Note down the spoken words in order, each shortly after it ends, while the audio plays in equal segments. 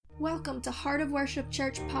Welcome to Heart of Worship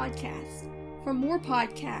Church Podcast. For more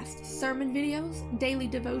podcasts, sermon videos, daily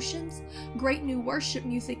devotions, great new worship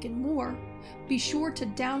music, and more, be sure to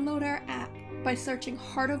download our app by searching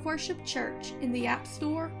Heart of Worship Church in the App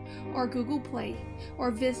Store or Google Play,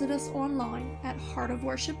 or visit us online at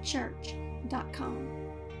heartofworshipchurch.com.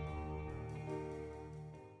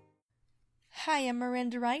 Hi, I'm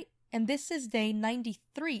Miranda Wright, and this is day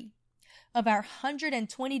 93 of our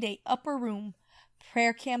 120-day Upper Room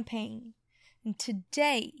prayer campaign. And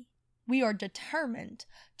today, we are determined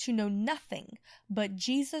to know nothing but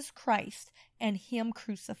Jesus Christ and Him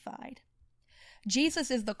crucified.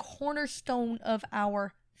 Jesus is the cornerstone of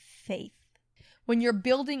our faith. When you're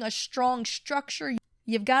building a strong structure,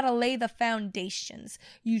 you've got to lay the foundations.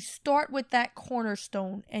 You start with that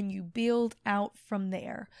cornerstone and you build out from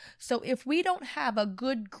there. So if we don't have a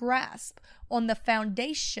good grasp on the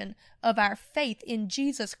foundation of our faith in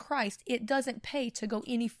Jesus Christ, it doesn't pay to go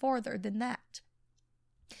any farther than that.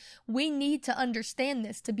 We need to understand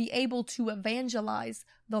this to be able to evangelize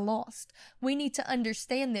the lost. We need to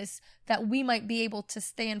understand this that we might be able to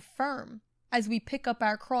stand firm as we pick up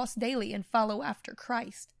our cross daily and follow after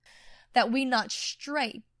Christ, that we not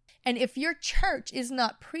stray. And if your church is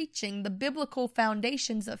not preaching the biblical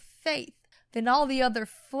foundations of faith, then all the other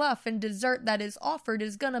fluff and dessert that is offered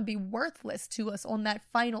is going to be worthless to us on that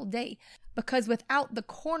final day, because without the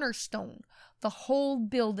cornerstone, the whole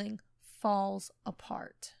building falls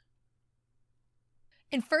apart.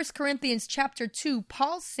 In 1 Corinthians chapter 2,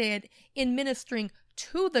 Paul said in ministering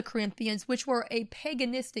to the Corinthians, which were a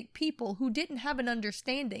paganistic people who didn't have an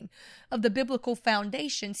understanding of the biblical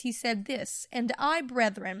foundations, he said this, "And I,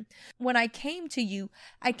 brethren, when I came to you,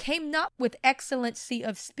 I came not with excellency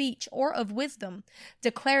of speech or of wisdom,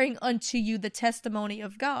 declaring unto you the testimony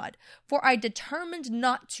of God. For I determined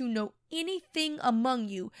not to know anything among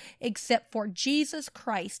you except for Jesus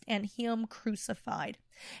Christ and Him crucified.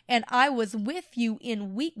 And I was with you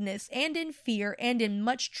in weakness and in fear and in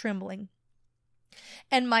much trembling.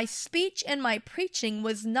 And my speech and my preaching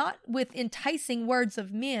was not with enticing words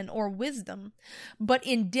of men or wisdom, but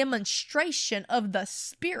in demonstration of the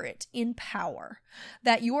Spirit in power,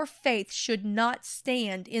 that your faith should not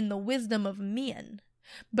stand in the wisdom of men,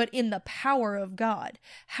 but in the power of God.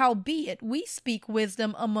 Howbeit we speak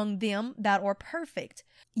wisdom among them that are perfect,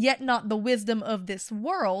 yet not the wisdom of this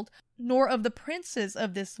world, nor of the princes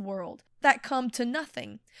of this world, that come to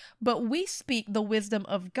nothing. But we speak the wisdom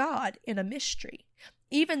of God in a mystery,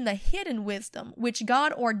 even the hidden wisdom, which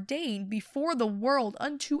God ordained before the world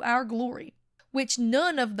unto our glory, which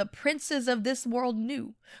none of the princes of this world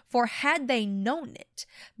knew. For had they known it,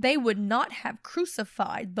 they would not have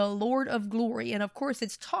crucified the Lord of glory." And of course,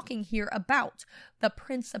 it's talking here about the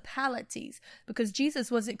principalities, because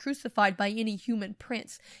Jesus wasn't crucified by any human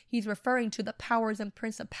prince. He's referring to the powers and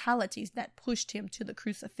principalities that pushed him to the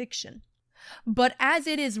crucifixion. "But as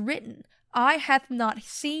it is written, eye hath not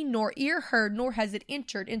seen, nor ear heard, nor has it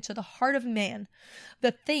entered into the heart of man,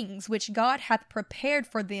 the things which God hath prepared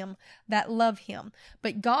for them that love him.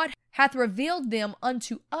 But God hath revealed them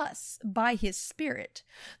unto us by his Spirit.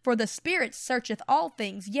 For the Spirit searcheth all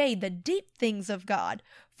things, yea, the deep things of God.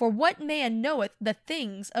 For what man knoweth the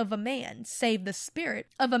things of a man, save the spirit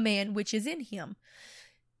of a man which is in him?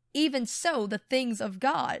 Even so the things of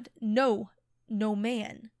God know no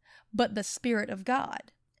man, but the Spirit of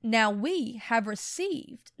God. Now we have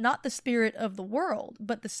received not the spirit of the world,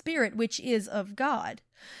 but the Spirit which is of God,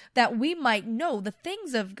 that we might know the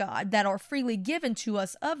things of God that are freely given to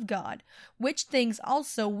us of God, which things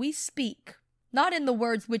also we speak, not in the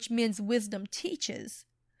words which men's wisdom teaches,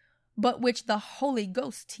 but which the Holy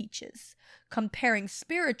Ghost teaches, comparing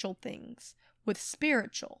spiritual things with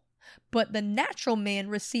spiritual. But the natural man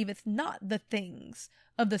receiveth not the things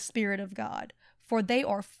of the Spirit of God, for they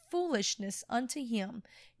are foolishness unto him,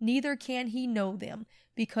 neither can he know them,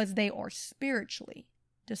 because they are spiritually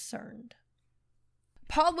discerned."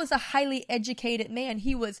 Paul was a highly educated man.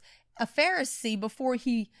 He was a Pharisee before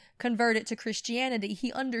he converted to Christianity.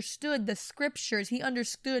 He understood the scriptures. He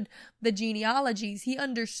understood the genealogies. He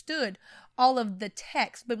understood all of the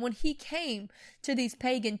text. But when he came to these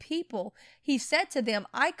pagan people, he said to them,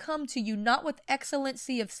 "I come to you not with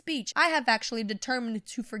excellency of speech. I have actually determined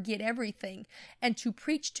to forget everything and to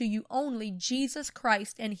preach to you only Jesus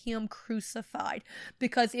Christ and Him crucified."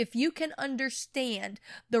 Because if you can understand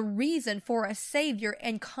the reason for a Savior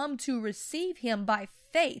and come to receive Him by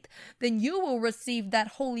faith, then you will receive that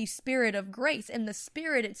Holy Spirit of grace, and the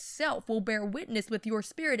Spirit itself will bear witness with your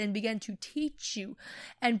spirit and begin to teach you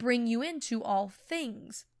and bring you into all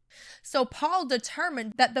things. So Paul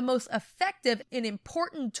determined that the most effective and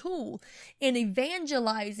important tool in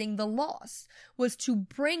evangelizing the lost was to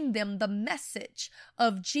bring them the message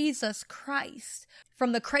of Jesus Christ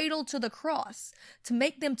from the cradle to the cross, to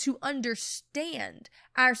make them to understand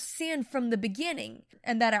our sin from the beginning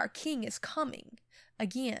and that our King is coming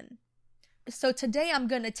again. So today I'm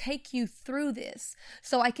going to take you through this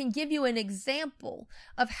so I can give you an example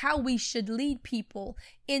of how we should lead people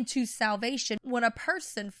into salvation. When a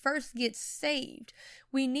person first gets saved,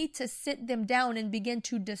 we need to sit them down and begin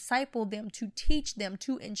to disciple them, to teach them,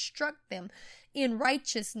 to instruct them in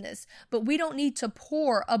righteousness. But we don't need to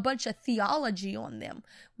pour a bunch of theology on them.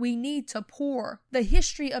 We need to pour the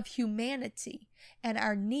history of humanity and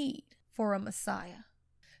our need for a Messiah.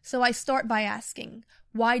 So I start by asking,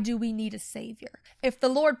 why do we need a Savior? If the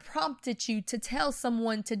Lord prompted you to tell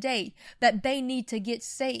someone today that they need to get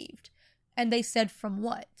saved, and they said, from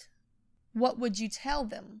what? What would you tell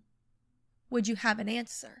them? Would you have an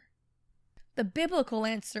answer? The biblical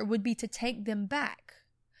answer would be to take them back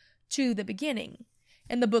to the beginning.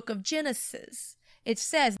 In the book of Genesis, it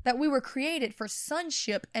says that we were created for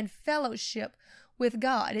sonship and fellowship with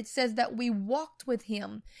God. It says that we walked with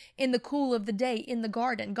him in the cool of the day in the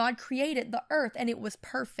garden. God created the earth and it was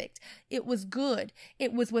perfect. It was good.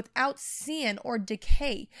 It was without sin or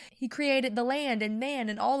decay. He created the land and man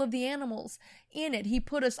and all of the animals in it. He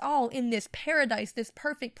put us all in this paradise, this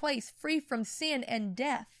perfect place, free from sin and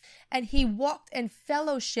death. And he walked and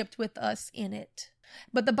fellowshiped with us in it.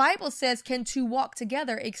 But the Bible says, can two walk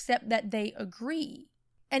together except that they agree?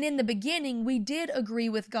 And in the beginning, we did agree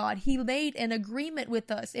with God. He made an agreement with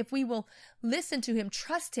us. If we will listen to him,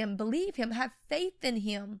 trust him, believe him, have faith in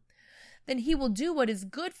him, then he will do what is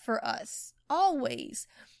good for us, always.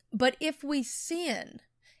 But if we sin,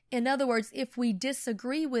 in other words, if we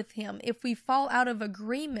disagree with him, if we fall out of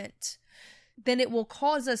agreement, then it will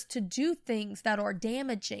cause us to do things that are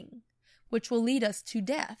damaging, which will lead us to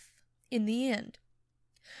death in the end.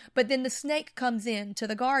 But then the snake comes into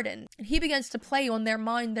the garden and he begins to play on their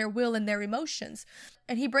mind, their will, and their emotions.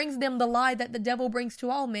 And he brings them the lie that the devil brings to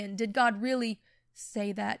all men. Did God really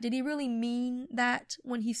say that? Did he really mean that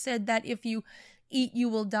when he said that if you eat, you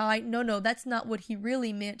will die? No, that's not what he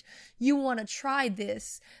really meant. You want to try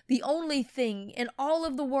this. The only thing in all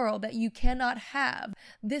of the world that you cannot have,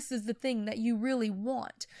 this is the thing that you really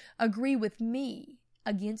want. Agree with me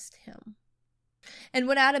against him. And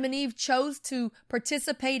when Adam and Eve chose to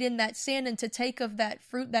participate in that sin and to take of that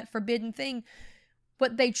fruit, that forbidden thing,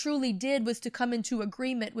 what they truly did was to come into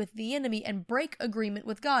agreement with the enemy and break agreement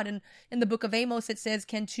with God. And in the book of Amos, it says,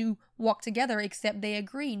 can two walk together except they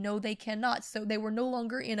agree? No, they cannot. So they were no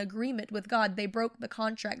longer in agreement with God. They broke the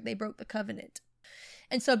contract. They broke the covenant.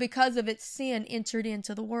 And so because of it, sin entered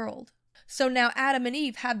into the world. So now Adam and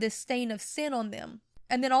Eve have this stain of sin on them.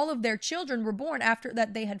 And then all of their children were born after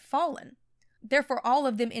that they had fallen. Therefore, all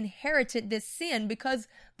of them inherited this sin because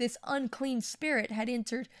this unclean spirit had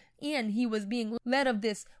entered in. He was being led of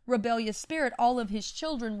this rebellious spirit. All of his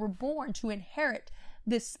children were born to inherit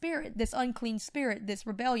this spirit, this unclean spirit, this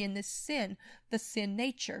rebellion, this sin, the sin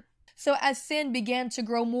nature. So as sin began to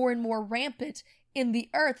grow more and more rampant in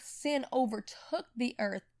the earth, sin overtook the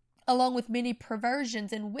earth, along with many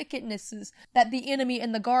perversions and wickednesses that the enemy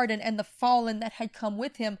in the garden and the fallen that had come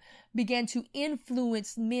with him began to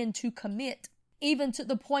influence men to commit, even to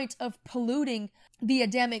the point of polluting the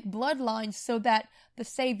Adamic bloodline so that the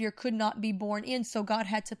Savior could not be born in. So God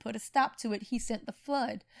had to put a stop to it. He sent the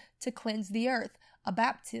flood to cleanse the earth, a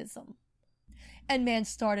baptism. And man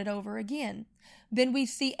started over again. Then we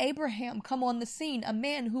see Abraham come on the scene, a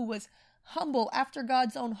man who was humble after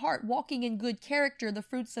God's own heart, walking in good character, the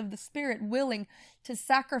fruits of the Spirit, willing to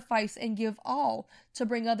sacrifice and give all to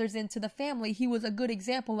bring others into the family. He was a good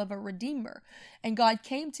example of a redeemer. And God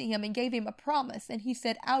came to him and gave him a promise. And he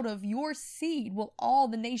said, out of your seed will all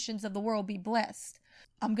the nations of the world be blessed.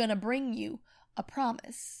 I'm going to bring you a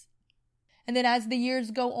promise. And then as the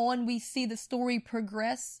years go on, we see the story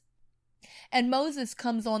progress. And Moses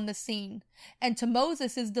comes on the scene, and to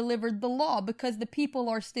Moses is delivered the law because the people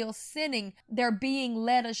are still sinning. They're being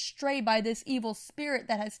led astray by this evil spirit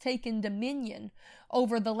that has taken dominion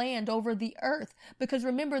over the land, over the earth. Because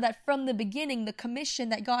remember that from the beginning, the commission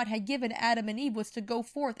that God had given Adam and Eve was to go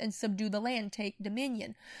forth and subdue the land, take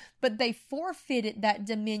dominion. But they forfeited that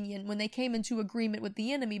dominion when they came into agreement with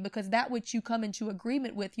the enemy, because that which you come into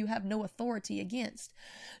agreement with, you have no authority against.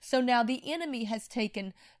 So now the enemy has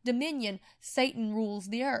taken dominion. Satan rules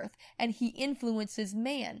the earth, and he influences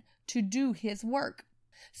man to do his work.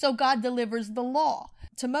 So God delivers the law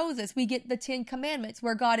to Moses. We get the 10 Commandments,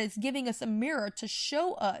 where God is giving us a mirror to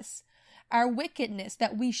show us our wickedness,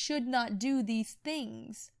 that we should not do these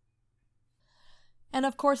things. And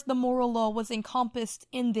of course, the moral law was encompassed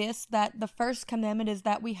in this, that the first commandment is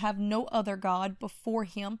that we have no other God before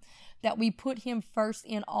him, that we put him first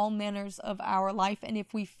in all manners of our life. And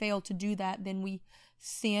if we fail to do that, then we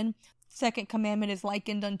sin. Second commandment is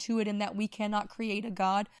likened unto it in that we cannot create a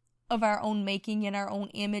God of our own making in our own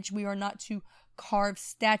image. We are not to carve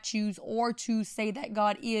statues or to say that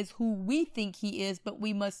God is who we think he is, but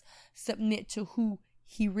we must submit to who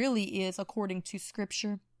he really is according to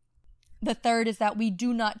Scripture. The third is that we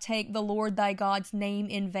do not take the Lord thy God's name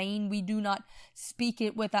in vain. We do not speak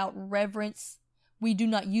it without reverence. We do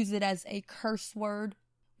not use it as a curse word.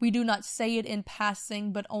 We do not say it in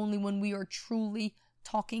passing, but only when we are truly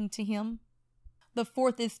talking to him. The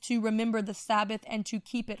fourth is to remember the Sabbath and to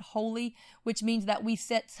keep it holy, which means that we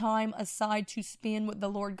set time aside to spend with the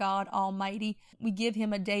Lord God Almighty. We give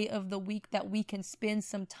him a day of the week that we can spend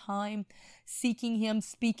some time seeking him,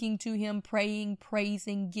 speaking to him, praying,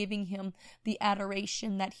 praising, giving him the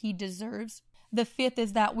adoration that he deserves. The fifth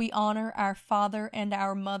is that we honor our father and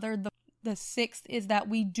our mother. The sixth is that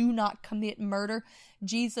we do not commit murder.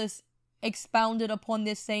 Jesus expounded upon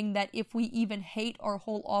this, saying that if we even hate or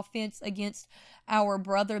hold offense against our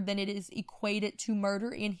brother, then it is equated to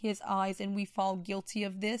murder in his eyes, and we fall guilty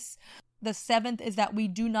of this. The seventh is that we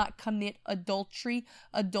do not commit adultery.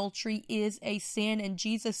 Adultery is a sin, and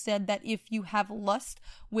Jesus said that if you have lust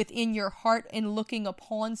within your heart in looking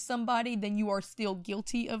upon somebody, then you are still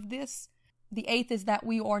guilty of this. The eighth is that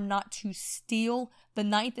we are not to steal. The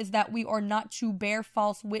ninth is that we are not to bear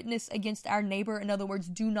false witness against our neighbor. In other words,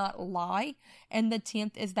 do not lie. And the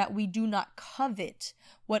 10th is that we do not covet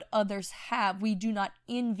what others have. We do not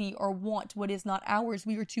envy or want what is not ours.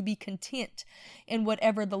 We are to be content in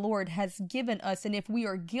whatever the Lord has given us. And if we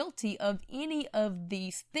are guilty of any of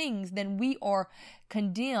these things, then we are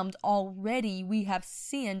condemned already. We have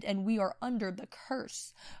sinned and we are under the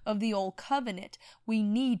curse of the old covenant. We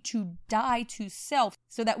need to die to self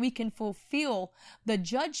so that we can fulfill the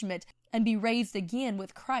judgment and be raised again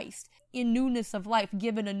with Christ in newness of life,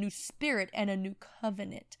 given a new spirit and a new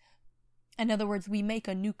covenant. In other words, we make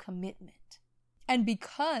a new commitment. And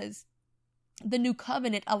because the new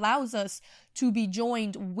covenant allows us to be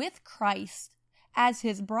joined with Christ as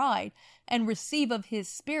his bride and receive of his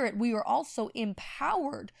spirit, we are also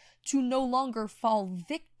empowered to no longer fall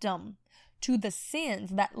victim to the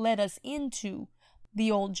sins that led us into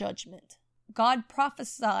the old judgment. God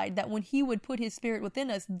prophesied that when he would put his spirit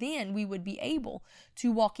within us, then we would be able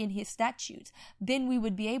to walk in his statutes. Then we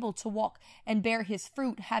would be able to walk and bear his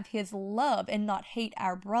fruit, have his love, and not hate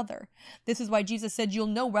our brother. This is why Jesus said, you'll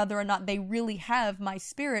know whether or not they really have my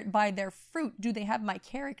spirit by their fruit. Do they have my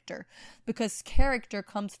character? Because character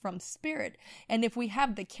comes from spirit. And if we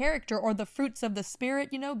have the character or the fruits of the spirit,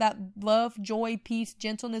 that love, joy, peace,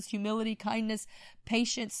 gentleness, humility, kindness,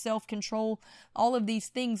 patience, self-control, all of these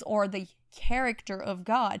things are the character of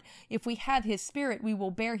God. If we have his spirit, we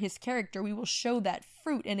will bear his character. We will show that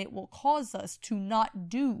fruit, and it will cause us to not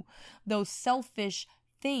do those selfish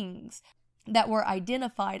things that were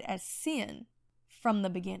identified as sin from the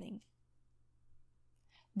beginning.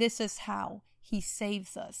 This is how he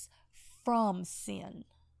saves us from sin,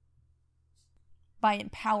 by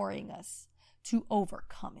empowering us to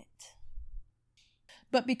overcome it.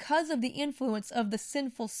 But because of the influence of the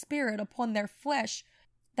sinful spirit upon their flesh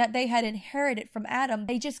that they had inherited from Adam,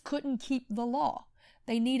 they just couldn't keep the law.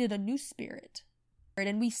 They needed a new spirit.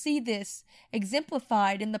 And we see this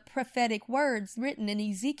exemplified in the prophetic words written in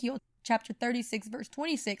Ezekiel chapter 36, verse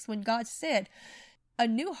 26, when God said, a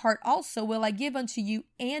new heart also will I give unto you,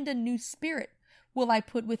 and a new spirit will I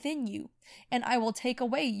put within you, and I will take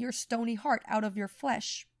away your stony heart out of your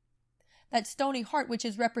flesh. That stony heart which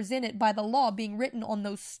is represented by the law being written on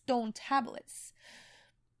those stone tablets.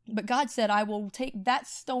 But God said, I will take that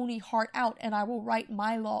stony heart out, and I will write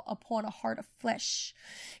my law upon a heart of flesh.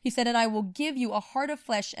 He said, and I will give you a heart of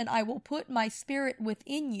flesh, and I will put my spirit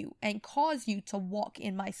within you, and cause you to walk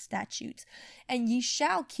in my statutes. And ye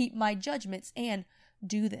shall keep my judgments and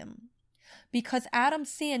do them. Because Adam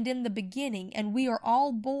sinned in the beginning, and we are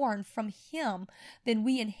all born from him, then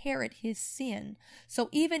we inherit his sin. So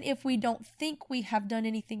even if we don't think we have done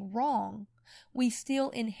anything wrong, we still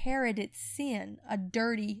inherited sin, a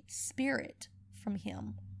dirty spirit, from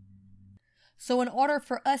him. So in order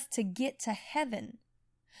for us to get to heaven,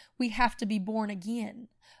 we have to be born again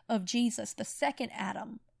of Jesus, the second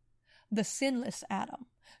Adam, the sinless Adam,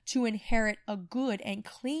 to inherit a good and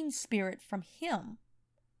clean spirit from him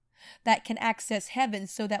that can access heaven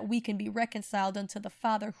so that we can be reconciled unto the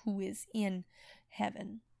Father who is in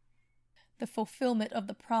heaven. The fulfillment of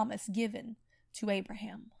the promise given to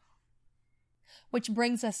Abraham. Which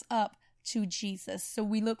brings us up to Jesus. So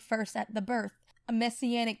we look first at the birth A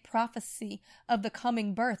messianic prophecy of the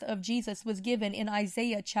coming birth of Jesus was given in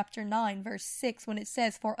Isaiah chapter 9, verse 6, when it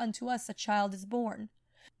says, "For unto us a child is born,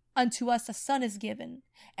 unto us a son is given,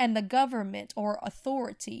 and the government or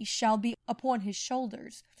authority shall be upon his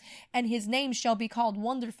shoulders, and his name shall be called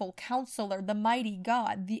Wonderful Counselor, the Mighty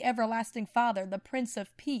God, the Everlasting Father, the Prince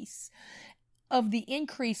of Peace. Of the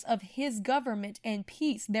increase of his government and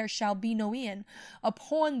peace there shall be no end,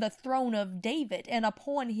 upon the throne of David and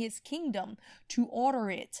upon his kingdom, to order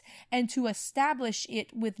it and to establish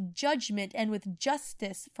it with judgment and with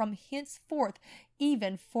justice from henceforth,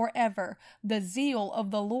 even forever. The zeal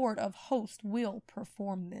of the Lord of hosts will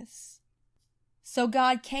perform this." So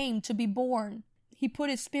God came to be born. He put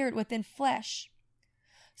his spirit within flesh.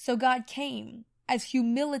 So God came as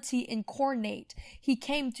humility incarnate. He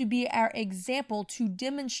came to be our example, to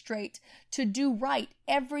demonstrate, to do right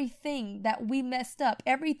everything that we messed up,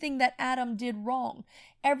 everything that Adam did wrong,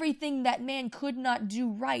 everything that man could not do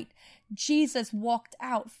right. Jesus walked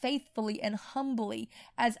out faithfully and humbly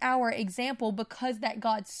as our example, because that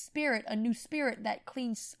God's spirit, a new spirit, that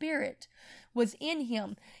clean spirit, was in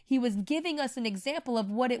him. He was giving us an example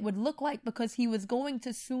of what it would look like, because he was going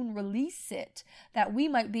to soon release it, that we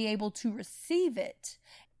might be able to receive it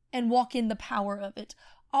and walk in the power of it.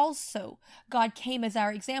 Also, God came as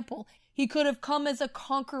our example. He could have come as a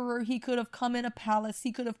conqueror. He could have come in a palace.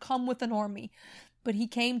 He could have come with an army. But he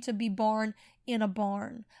came to be born in a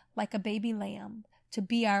barn, like a baby lamb, to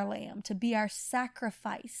be our lamb, to be our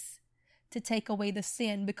sacrifice, to take away the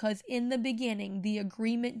sin. Because in the beginning, the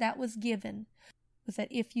agreement that was given was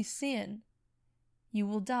that if you sin, you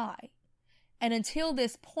will die. And until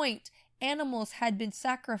this point, animals had been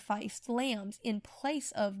sacrificed, lambs, in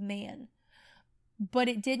place of man. But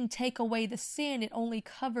it didn't take away the sin. It only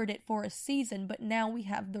covered it for a season. But now we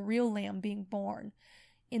have the real lamb being born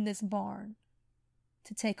in this barn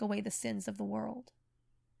to take away the sins of the world,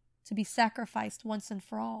 to be sacrificed once and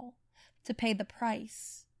for all, to pay the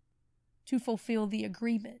price, to fulfill the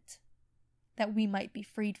agreement, that we might be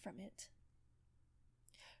freed from it.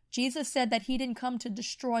 Jesus said that he didn't come to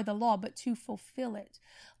destroy the law, but to fulfill it.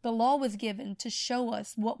 The law was given to show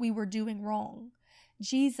us what we were doing wrong.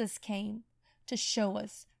 Jesus came to show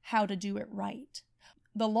us how to do it right.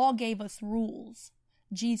 The law gave us rules.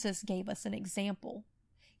 Jesus gave us an example.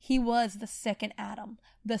 He was the second Adam,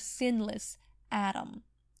 the sinless Adam.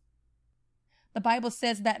 The Bible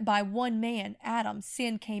says that by one man, Adam,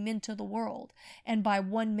 sin came into the world, and by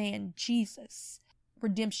one man, Jesus,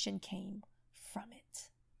 redemption came from it.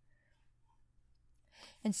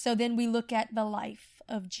 And so then we look at the life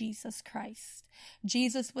of Jesus Christ.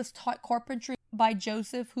 Jesus was taught carpentry by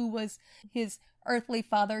Joseph, who was his earthly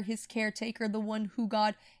father, his caretaker, the one who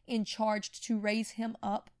God charged to raise him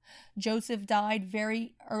up. Joseph died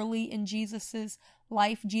very early in Jesus's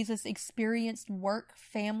life. Jesus experienced work,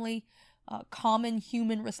 family, common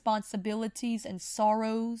human responsibilities and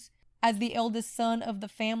sorrows. As the eldest son of the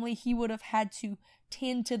family, he would have had to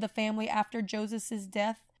tend to the family after Joseph's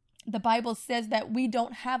death. The Bible says that we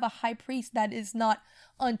don't have a high priest that is not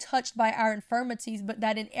untouched by our infirmities, but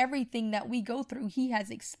that in everything that we go through, he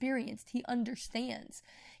has experienced, he understands.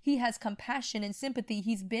 He has compassion and sympathy.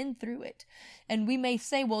 He's been through it. And we may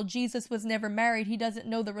say, well, Jesus was never married. He doesn't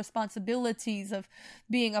know the responsibilities of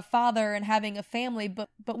being a father and having a family. But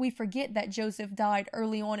we forget that Joseph died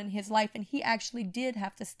early on in his life, and he actually did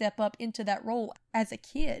have to step up into that role as a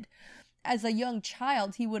kid. As a young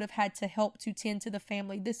child, he would have had to help to tend to the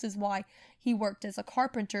family. This is why he worked as a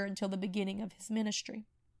carpenter until the beginning of his ministry.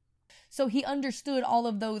 So he understood all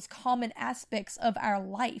of those common aspects of our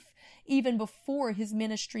life even before his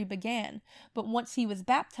ministry began. But once he was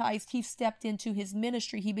baptized, he stepped into his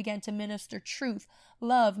ministry. He began to minister truth,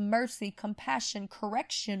 love, mercy, compassion,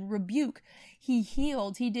 correction, rebuke. He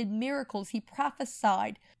healed. He did miracles. He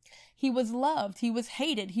prophesied. He was loved. He was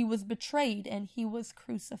hated. He was betrayed, and he was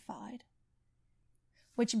crucified.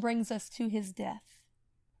 Which brings us to his death.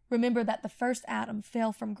 Remember that the first Adam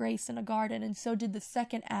fell from grace in a garden, and so did the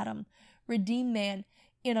second Adam, redeem man,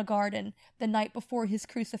 in a garden. The night before his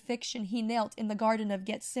crucifixion, he knelt in the Garden of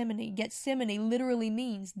Gethsemane. Gethsemane literally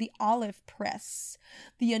means the olive press.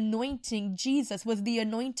 The anointing, Jesus was the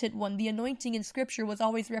anointed one. The anointing in Scripture was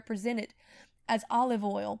always represented as olive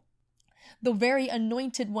oil. The very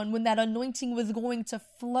anointed one, when that anointing was going to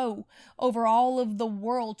flow over all of the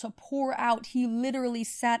world to pour out, he literally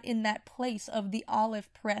sat in that place of the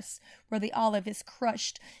olive press where the olive is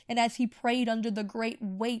crushed. And as he prayed under the great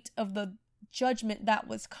weight of the judgment that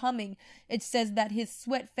was coming, it says that his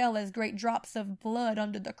sweat fell as great drops of blood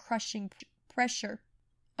under the crushing pressure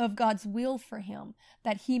of God's will for him,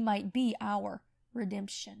 that he might be our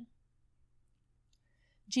redemption.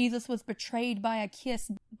 Jesus was betrayed by a kiss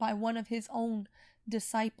by one of his own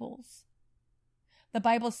disciples. The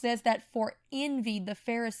Bible says that for envy, the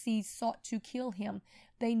Pharisees sought to kill him.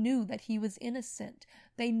 They knew that he was innocent.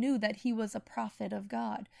 They knew that he was a prophet of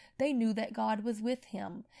God. They knew that God was with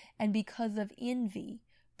him. And because of envy,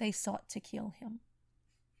 they sought to kill him.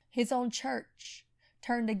 His own church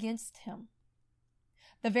turned against him.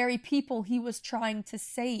 The very people he was trying to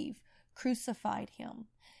save crucified him.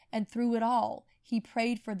 And through it all, he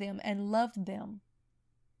prayed for them and loved them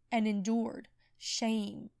and endured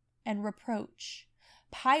shame and reproach.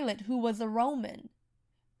 Pilate, who was a Roman,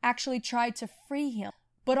 actually tried to free him,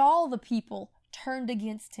 but all the people turned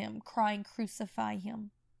against him, crying, "Crucify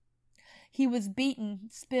him." He was beaten,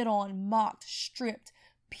 spit on, mocked, stripped,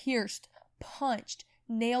 pierced, punched,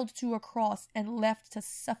 nailed to a cross, and left to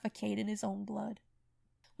suffocate in his own blood.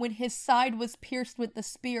 When his side was pierced with the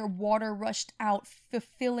spear, water rushed out,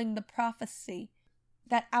 fulfilling the prophecy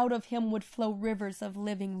that out of him would flow rivers of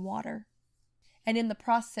living water. And in the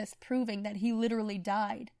process proving that he literally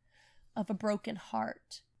died of a broken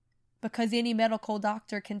heart. Because any medical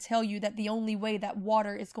doctor can tell you that the only way that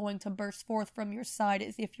water is going to burst forth from your side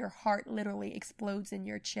is if your heart literally explodes in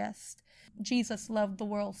your chest. Jesus loved the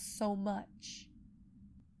world so much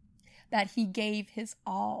that he gave his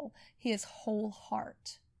all, his whole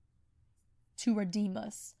heart, to redeem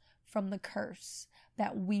us from the curse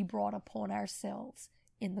that we brought upon ourselves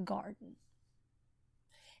in the garden.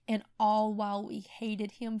 And all while we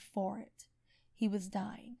hated him for it, he was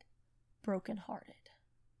dying, brokenhearted.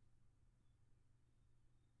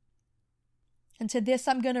 And to this,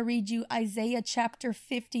 I'm going to read you Isaiah chapter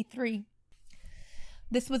 53.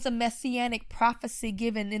 This was a messianic prophecy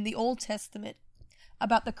given in the Old Testament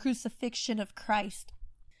about the crucifixion of Christ.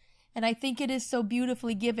 And I think it is so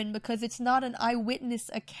beautifully given because it's not an eyewitness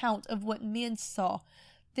account of what men saw.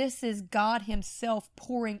 This is God himself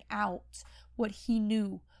pouring out what he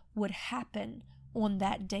knew would happen on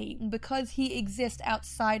that day. And because he exists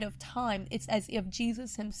outside of time, it's as if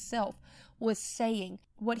Jesus himself was saying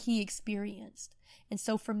what he experienced. And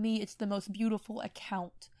so for me, it's the most beautiful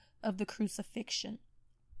account of the crucifixion.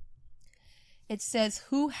 It says,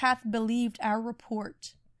 "Who hath believed our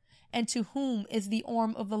report? And to whom is the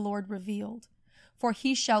arm of the Lord revealed? For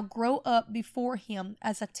he shall grow up before him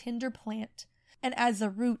as a tender plant, and as a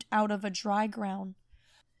root out of a dry ground.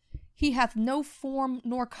 He hath no form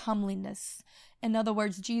nor comeliness." In other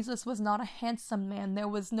words, Jesus was not a handsome man. There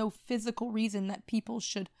was no physical reason that people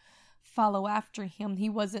should follow after him. He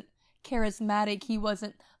wasn't charismatic. He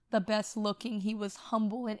wasn't the best looking. He was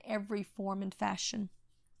humble in every form and fashion.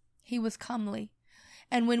 He was comely.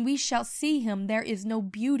 And when we shall see him, there is no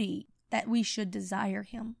beauty that we should desire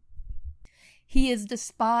him. He is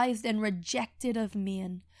despised and rejected of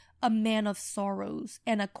men, a man of sorrows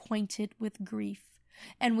and acquainted with grief.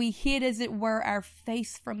 And we hid as it were our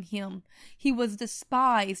face from him. He was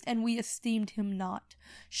despised, and we esteemed him not.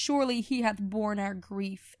 Surely he hath borne our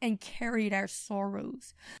grief, and carried our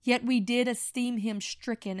sorrows. Yet we did esteem him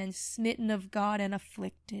stricken, and smitten of God, and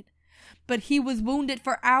afflicted. But he was wounded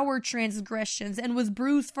for our transgressions, and was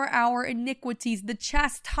bruised for our iniquities. The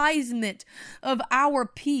chastisement of our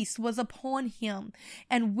peace was upon him,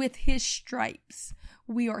 and with his stripes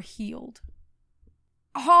we are healed.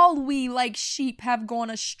 All we like sheep have gone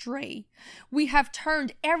astray. We have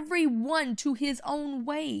turned every one to his own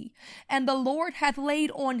way, and the Lord hath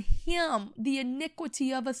laid on him the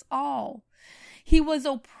iniquity of us all. He was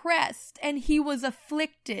oppressed and he was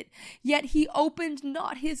afflicted, yet he opened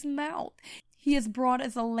not his mouth. He is brought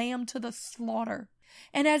as a lamb to the slaughter,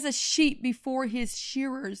 and as a sheep before his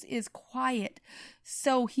shearers is quiet,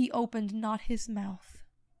 so he opened not his mouth.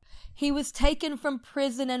 He was taken from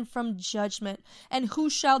prison and from judgment, and who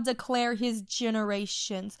shall declare his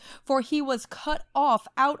generations? For he was cut off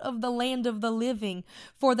out of the land of the living.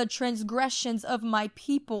 For the transgressions of my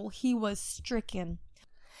people he was stricken.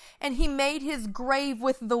 And he made his grave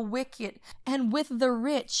with the wicked, and with the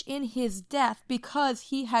rich in his death, because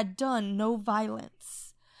he had done no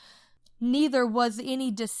violence. Neither was any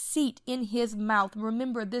deceit in his mouth.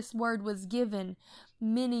 Remember, this word was given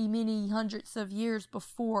many hundreds of years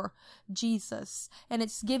before Jesus, and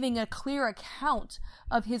it's giving a clear account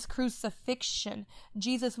of his crucifixion.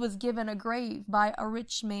 Jesus was given a grave by a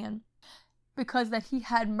rich man because that he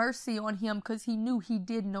had mercy on him, because he knew he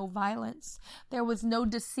did no violence. There was no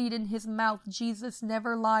deceit in his mouth. Jesus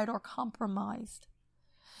never lied or compromised.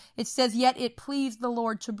 It says, "Yet it pleased the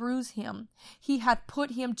Lord to bruise him. He hath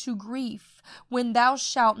put him to grief. When thou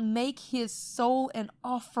shalt make his soul an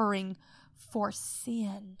offering for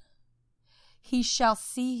sin, he shall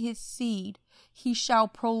see his seed. He shall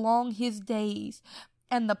prolong his days,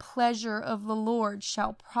 and the pleasure of the Lord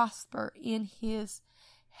shall prosper in his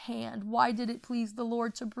hand. Why did it please the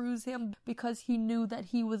Lord to bruise him? Because he knew that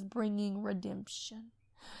he was bringing redemption.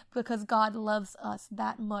 Because God loves us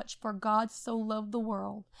that much. For God so loved the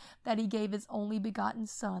world that he gave his only begotten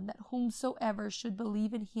Son, that whomsoever should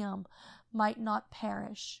believe in him might not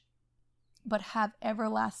perish, but have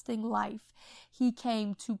everlasting life. He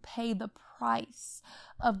came to pay the price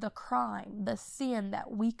of the crime, the sin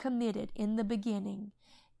that we committed in the beginning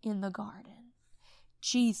in the garden.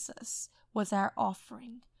 Jesus was our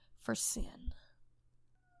offering for sin.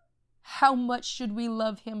 How much should we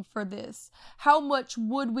love him for this? How much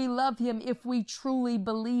would we love him if we truly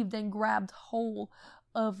believed and grabbed hold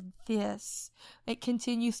of this? It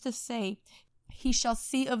continues to say, he shall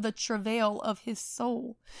see of the travail of his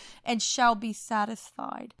soul and shall be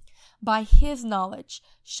satisfied. By his knowledge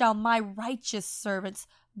shall my righteous servants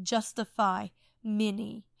justify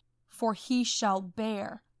many, for he shall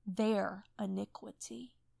bear their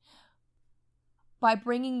iniquity. By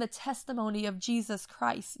bringing the testimony of Jesus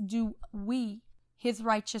Christ, do we, his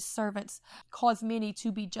righteous servants, cause many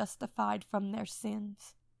to be justified from their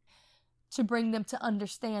sins, to bring them to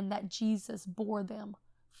understand that Jesus bore them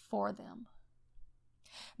for them.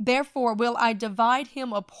 Therefore will I divide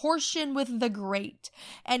him a portion with the great,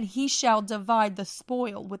 and he shall divide the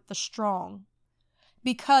spoil with the strong.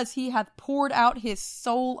 Because he hath poured out his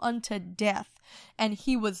soul unto death, and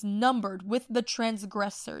he was numbered with the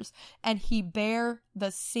transgressors, and he bare the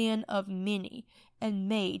sin of many, and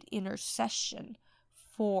made intercession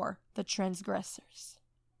for the transgressors.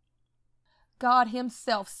 God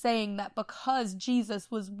himself saying that because Jesus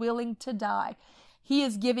was willing to die, he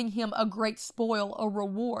is giving him a great spoil, a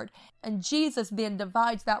reward. And Jesus then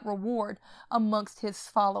divides that reward amongst his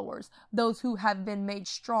followers, those who have been made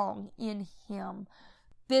strong in him.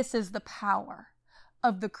 This is the power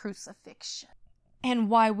of the crucifixion, and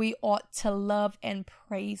why we ought to love and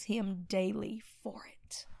praise him daily for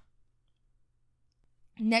it.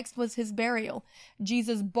 Next was his burial.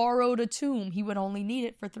 Jesus borrowed a tomb. He would only need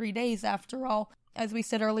it for 3 days after all. As we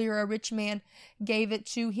said earlier, a rich man gave it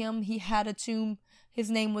to him. He had a tomb. His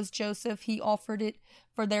name was Joseph. He offered it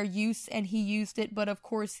for their use and he used it, but of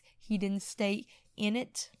course he didn't stay in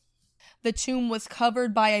it. The tomb was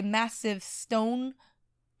covered by a massive stone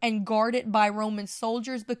and guarded by Roman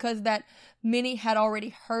soldiers, because that many had already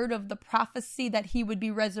heard of the prophecy that he would be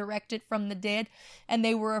resurrected from the dead, and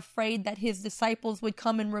they were afraid that his disciples would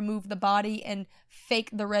come and remove the body and fake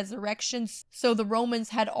the resurrection. So the Romans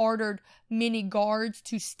had ordered many guards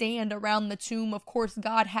to stand around the tomb. Of course,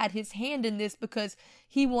 God had his hand in this because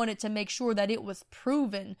he wanted to make sure that it was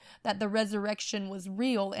proven that the resurrection was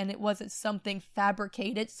real and it wasn't something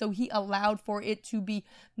fabricated. So he allowed for it to be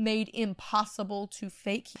made impossible to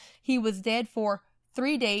fake. He was dead for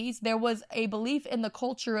 3 days. There was a belief in the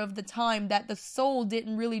culture of the time that the soul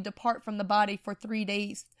didn't really depart from the body for 3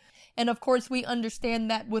 days. And of course, we understand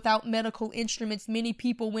that without medical instruments, many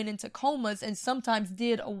people went into comas and sometimes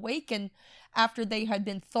did awaken after they had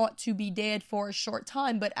been thought to be dead for a short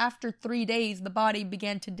time. But after 3 days, the body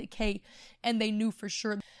began to decay and they knew for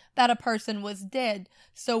sure that a person was dead.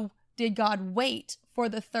 So did God wait for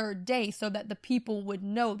the 3rd day so that the people would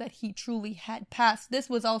know that he truly had passed? This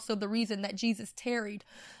was also the reason that Jesus tarried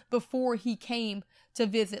before he came to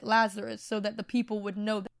visit Lazarus, so that the people would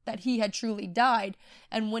know that he had truly died.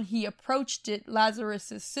 And when he approached it,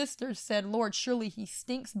 Lazarus' sister said, "Lord, surely he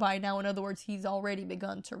stinks by now." In other words, he's already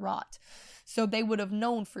begun to rot. So they would have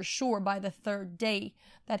known for sure by the 3rd day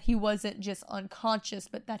that he wasn't just unconscious,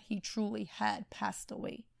 but that he truly had passed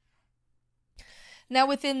away. Now,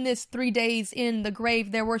 within this 3 days in the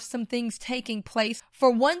grave, there were some things taking place. For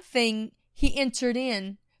one thing, he entered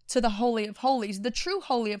in to the Holy of Holies, the true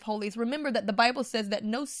Holy of Holies. Remember that the Bible says that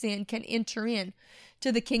no sin can enter in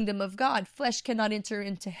to the kingdom of God. Flesh cannot enter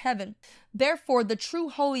into heaven. Therefore, the true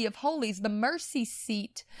Holy of Holies, the mercy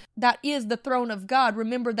seat that is the throne of God.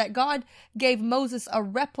 Remember that God gave Moses a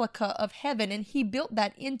replica of heaven, and he built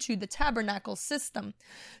that into the tabernacle system,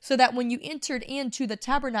 so that when you entered into the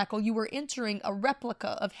tabernacle, you were entering a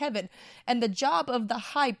replica of heaven. And the job of the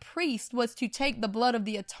high priest was to take the blood of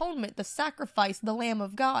the atonement, the sacrifice, the Lamb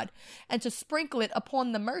of God, and to sprinkle it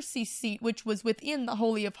upon the mercy seat, which was within the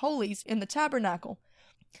Holy of Holies in the tabernacle.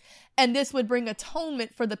 And this would bring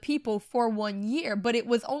atonement for the people for 1 year, but it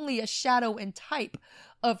was only a shadow and type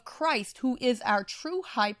of Christ, who is our true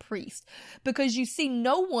high priest. Because you see,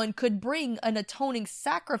 no one could bring an atoning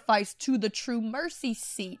sacrifice to the true mercy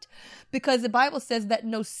seat, because the Bible says that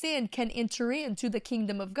no sin can enter into the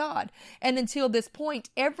kingdom of God. And until this point,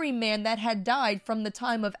 every man that had died from the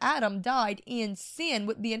time of Adam died in sin,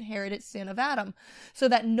 with the inherited sin of Adam, so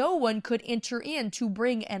that no one could enter in to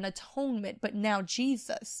bring an atonement. But now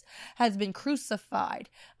Jesus has been crucified,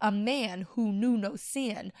 a man who knew no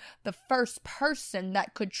sin, the first person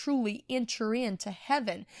that could truly enter into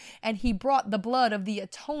heaven. And he brought the blood of the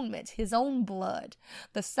atonement, his own blood,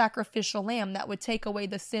 the sacrificial lamb that would take away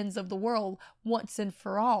the sins of the world once and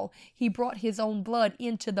for all. He brought his own blood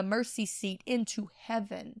into the mercy seat, into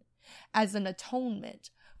heaven, as an atonement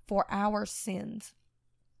for our sins.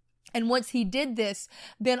 And once he did this,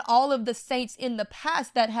 then all of the saints in the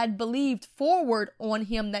past that had believed forward on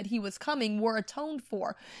him that he was coming were atoned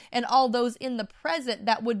for. And all those in the present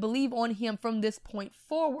that would believe on him from this point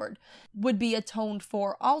forward would be atoned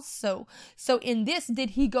for also. So in this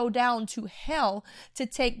did he go down to hell to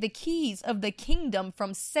take the keys of the kingdom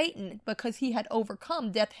from Satan, because he had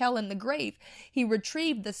overcome death, hell, and the grave. He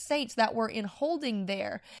retrieved the saints that were in holding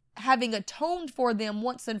there, having atoned for them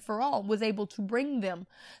once and for all, was able to bring them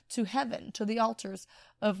to heaven, to the altars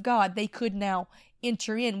of God. They could now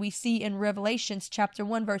enter in. We see in Revelations chapter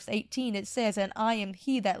 1 verse 18, it says, "And I am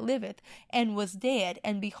he that liveth and was dead,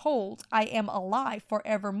 and behold, I am alive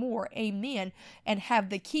forevermore. Amen. And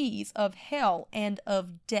have the keys of hell and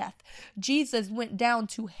of death." Jesus went down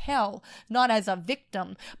to hell not as a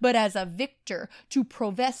victim, but as a victor, to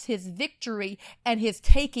profess his victory and his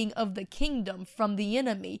taking of the kingdom from the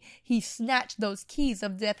enemy. He snatched those keys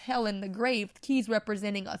of death, hell, and the grave, keys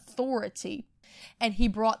representing authority. And he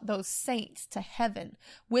brought those saints to heaven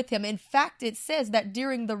with him. In fact, it says that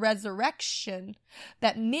during the resurrection,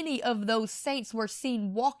 that many of those saints were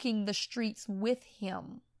seen walking the streets with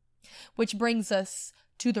him, which brings us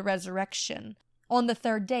to the resurrection. On the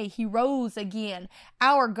third day, he rose again.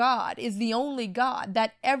 Our God is the only God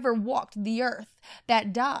that ever walked the earth,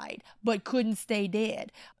 that died but couldn't stay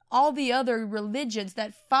dead. All the other religions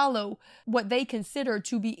that follow what they consider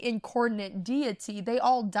to be incarnate deity, they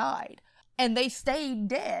all died. And they stayed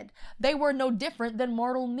dead. They were no different than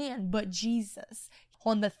mortal men. But Jesus,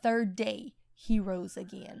 on the third day, he rose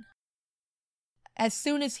again. As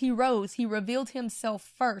soon as he rose, he revealed himself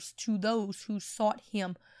first to those who sought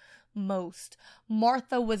him most.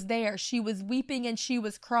 Martha was there. She was weeping and she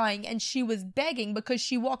was crying and she was begging, because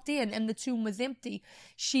she walked in and the tomb was empty.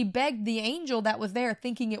 She begged the angel that was there,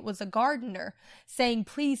 thinking it was a gardener, saying,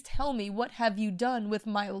 "Please tell me, what have you done with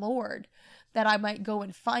my Lord, that I might go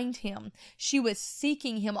and find him?" She was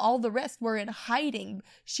seeking him. All the rest were in hiding.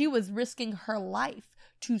 She was risking her life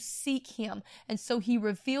to seek him. And so he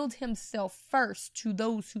revealed himself first to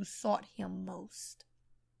those who sought him most.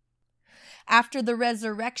 After the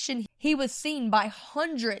resurrection, he was seen by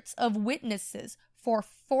hundreds of witnesses for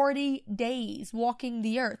 40 days walking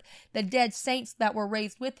the earth. The dead saints that were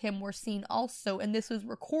raised with him were seen also, and this was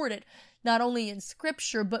recorded not only in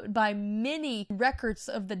scripture, but by many records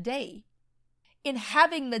of the day. In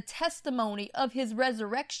having the testimony of his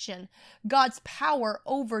resurrection, God's power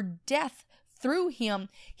over death through him,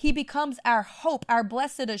 he becomes our hope, our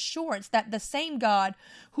blessed assurance that the same God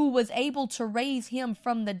who was able to raise him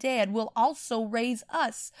from the dead will also raise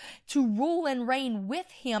us to rule and reign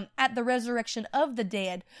with him at the resurrection of the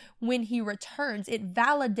dead when he returns. It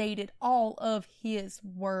validated all of his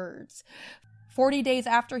words. 40 days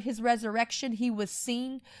after his resurrection, he was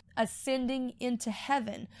seen ascending into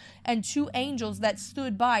heaven, and 2 angels that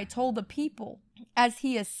stood by told the people as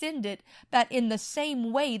he ascended that in the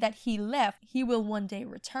same way that he left, he will one day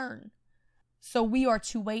return. So we are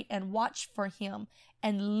to wait and watch for him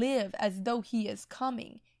and live as though he is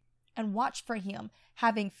coming, and watch for him,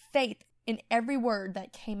 having faith in every word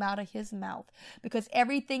that came out of his mouth, because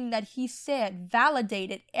everything that he said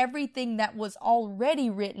validated everything that was already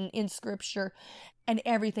written in scripture and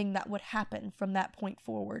everything that would happen from that point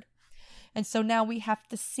forward. And so now we have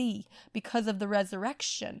to see, because of the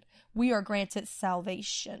resurrection, we are granted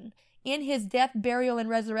salvation. In his death, burial, and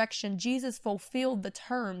resurrection, Jesus fulfilled the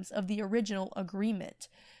terms of the original agreement.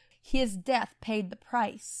 His death paid the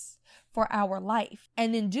price for our life.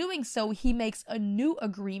 And in doing so, he makes a new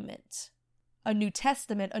agreement, a new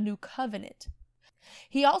testament, a new covenant.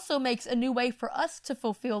 He also makes a new way for us to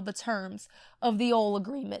fulfill the terms of the old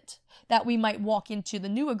agreement, that we might walk into the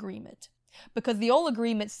new agreement. Because the old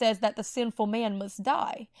agreement says that the sinful man must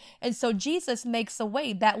die. And so Jesus makes a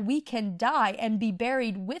way that we can die and be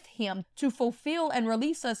buried with him to fulfill and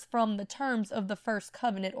release us from the terms of the first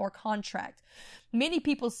covenant or contract. Many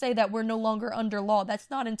people say that we're no longer under law. That's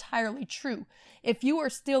not entirely true. If you are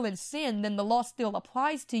still in sin, then the law still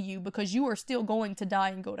applies to you because you are still going to die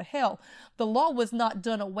and go to hell. The law was not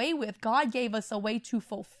done away with. God gave us a way to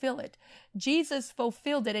fulfill it. Jesus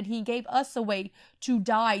fulfilled it, and he gave us a way to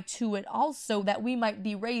die to it also, that we might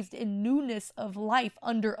be raised in newness of life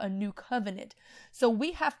under a new covenant. So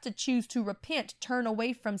we have to choose to repent, turn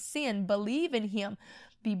away from sin, believe in him,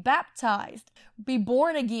 be baptized, be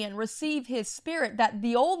born again, receive his spirit, that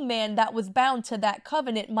the old man that was bound to that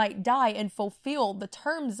covenant might die and fulfill the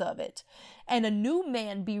terms of it, and a new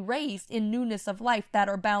man be raised in newness of life that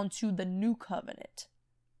are bound to the new covenant.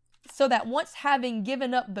 So that once having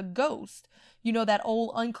given up the ghost, that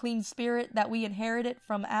old unclean spirit that we inherited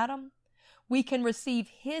from Adam, we can receive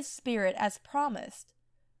his spirit as promised,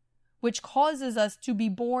 which causes us to be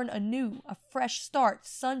born anew, a fresh start,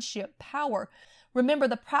 sonship, power. Remember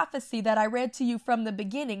the prophecy that I read to you from the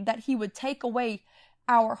beginning, that he would take away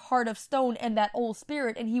our heart of stone and that old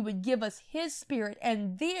spirit, and he would give us his spirit,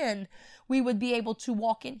 and then we would be able to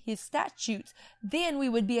walk in his statutes. Then we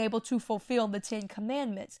would be able to fulfill the 10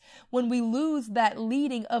 commandments. When we lose that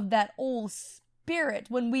leading of that old spirit,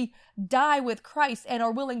 when we die with Christ and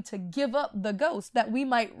are willing to give up the ghost, that we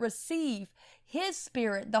might receive his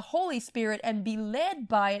spirit, the Holy Spirit, and be led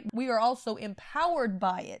by it, we are also empowered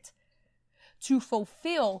by it to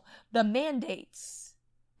fulfill the mandates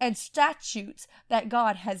and statutes that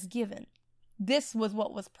God has given. This was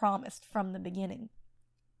what was promised from the beginning.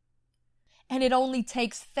 And it only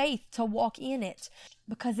takes faith to walk in it,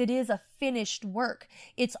 because it is a finished work.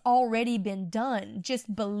 It's already been done.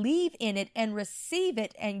 Just believe in it and receive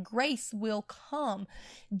it, and grace will come.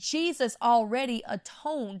 Jesus already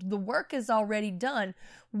atoned. The work is already done.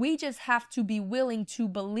 We just have to be willing to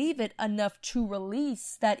believe it enough to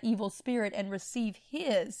release that evil spirit and receive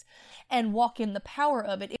his and walk in the power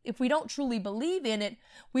of it. If we don't truly believe in it,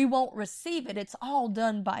 we won't receive it. It's all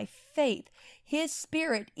done by faith. His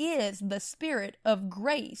spirit is the spirit of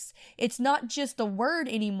grace. It's not just a word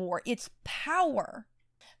anymore. It's power.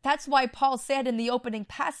 That's why Paul said in the opening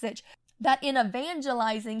passage that in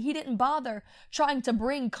evangelizing, he didn't bother trying to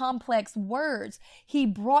bring complex words. He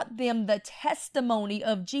brought them the testimony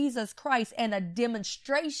of Jesus Christ and a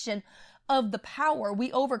demonstration of the power.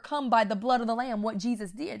 We overcome by the blood of the Lamb, what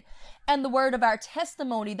Jesus did, and the word of our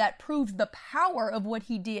testimony that proves the power of what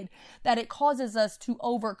he did, that it causes us to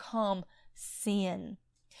overcome sin.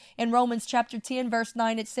 In Romans chapter 10, verse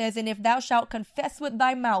 9, it says, "And if thou shalt confess with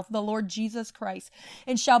thy mouth the Lord Jesus Christ,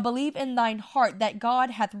 and shalt believe in thine heart that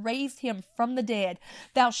God hath raised him from the dead,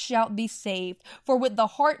 thou shalt be saved. For with the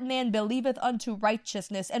heart man believeth unto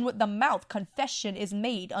righteousness, and with the mouth confession is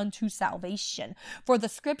made unto salvation. For the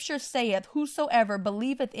scripture saith, Whosoever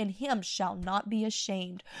believeth in him shall not be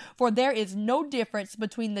ashamed. For there is no difference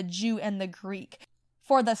between the Jew and the Greek.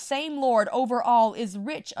 For the same Lord over all is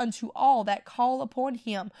rich unto all that call upon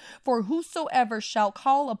him. For whosoever shall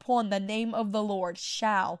call upon the name of the Lord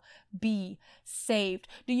shall be saved."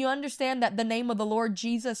 Do you understand that the name of the Lord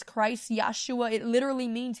Jesus Christ, Yahshua, it literally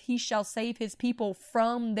means he shall save his people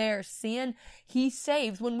from their sin? He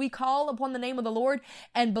saves. When we call upon the name of the Lord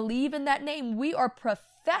and believe in that name, we are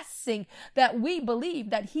professing that we believe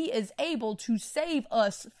that he is able to save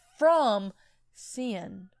us from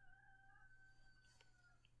sin.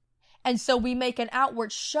 And so we make an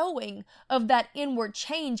outward showing of that inward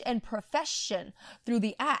change and profession through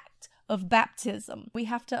the act of baptism. We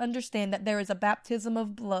have to understand that there is a baptism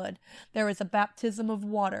of blood, there is a baptism of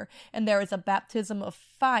water, and there is a baptism of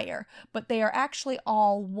fire, but they are actually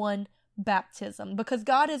all one baptism, because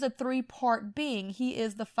God is a 3-part being. He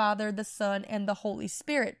is the Father, the Son, and the Holy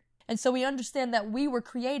Spirit. And so we understand that we were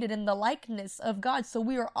created in the likeness of God. So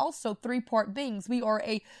we are also 3-part beings. We are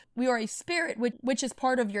a spirit, which is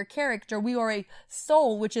part of your character. We are a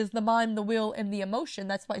soul, which is the mind, the will, and the emotion.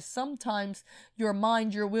 That's why sometimes your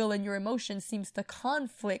mind, your will, and your emotion seems to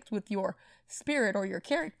conflict with your spirit or your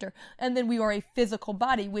character. And then we are a physical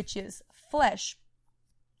body, which is flesh.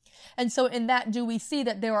 And so in that do we see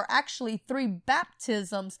that there are actually 3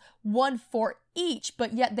 baptisms, one for each,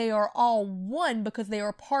 but yet they are all one because they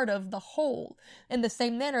are part of the whole. In the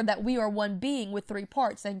same manner that we are one being with 3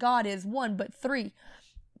 parts, and God is one but 3.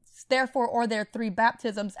 Therefore are there 3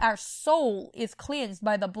 baptisms. Our soul is cleansed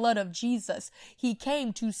by the blood of Jesus. He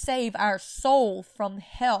came to save our soul from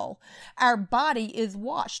hell. Our body is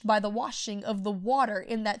washed by the washing of the water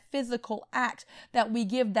in that physical act that we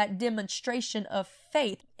give that demonstration of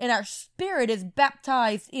faith. And our spirit is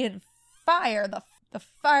baptized in fire, the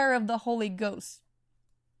fire of the Holy Ghost.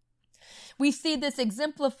 We see this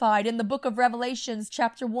exemplified in the book of Revelations,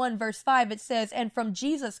 chapter 1, verse 5. It says, "And from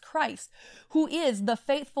Jesus Christ, who is the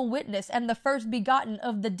faithful witness and the first begotten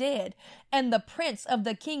of the dead, and the prince of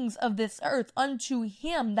the kings of this earth, unto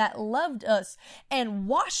him that loved us and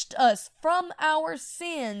washed us from our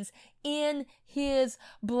sins in his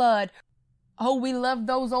blood." Oh, we love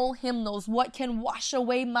those old hymnals. What can wash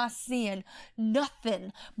away my sin?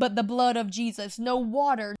 Nothing but the blood of Jesus. No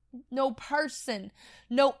water, no person,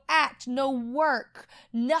 no act, no work.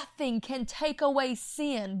 Nothing can take away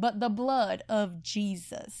sin but the blood of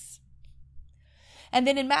Jesus. And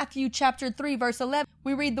then in Matthew chapter 3, verse 11,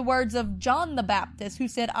 we read the words of John the Baptist, who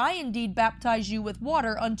said, "I indeed baptize you with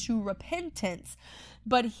water unto repentance.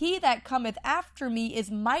 But he that cometh after me is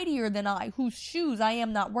mightier than I, whose shoes I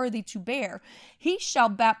am not worthy to bear. He shall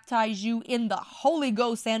baptize you in the Holy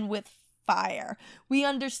Ghost and with fire." We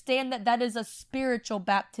understand that that is a spiritual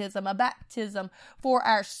baptism, a baptism for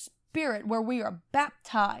our spirit, where we are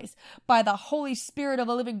baptized by the Holy Spirit of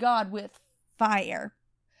the living God with fire.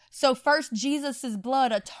 So first, Jesus'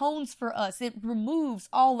 blood atones for us. It removes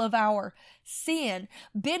all of our sin.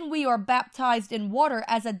 Then we are baptized in water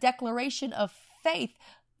as a declaration of faith,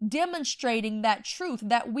 demonstrating that truth,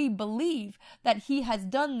 that we believe that he has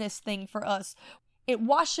done this thing for us. It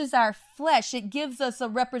washes our flesh. It gives us a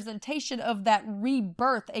representation of that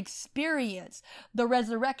rebirth experience, the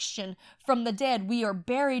resurrection from the dead. We are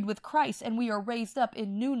buried with Christ and we are raised up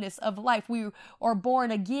in newness of life. We are born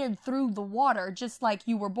again through the water, just like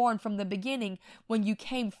you were born from the beginning when you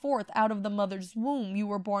came forth out of the mother's womb. You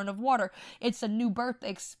were born of water. It's a new birth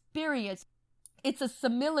experience. It's a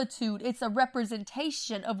similitude. It's a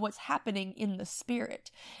representation of what's happening in the spirit.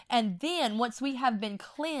 And then once we have been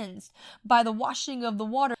cleansed by the washing of the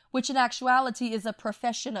water, which in actuality is a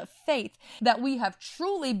profession of faith, that we have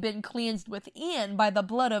truly been cleansed within by the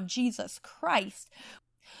blood of Jesus Christ,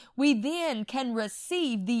 we then can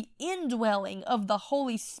receive the indwelling of the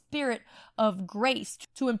Holy Spirit of grace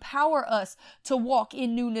to empower us to walk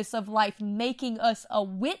in newness of life, making us a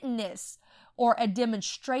witness or a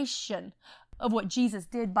demonstration of what Jesus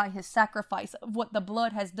did by his sacrifice, of what the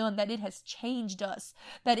blood has done, that it has changed us,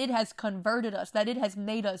 that it has converted us, that it has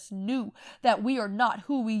made us new, that we are not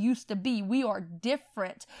who we used to be. We are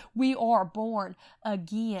different. We are born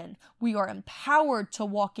again. We are empowered to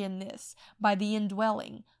walk in this by the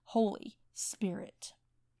indwelling Holy Spirit.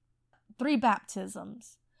 3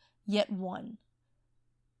 baptisms, yet one.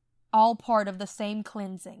 All part of the same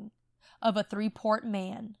cleansing of a 3-part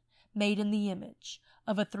man made in the image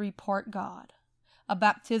of a 3-part God. A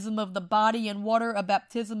baptism of the body in water, a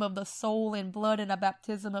baptism of the soul in blood, and a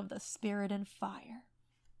baptism of the spirit in fire.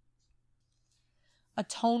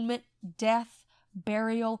 Atonement, death,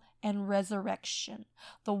 burial, and resurrection.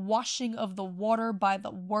 The washing of the water by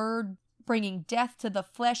the word, bringing death to the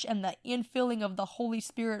flesh, and the infilling of the Holy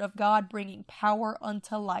Spirit of God, bringing power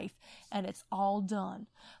unto life. And it's all done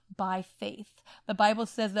by faith. The Bible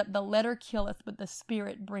says that the letter killeth, but the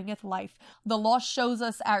Spirit bringeth life. The law shows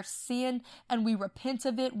us our sin, and we repent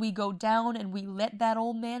of it. We go down and we let that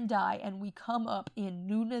old man die, and we come up in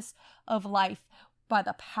newness of life by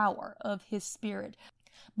the power of his Spirit.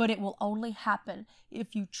 But it will only happen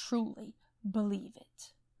if you truly believe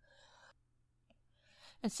it.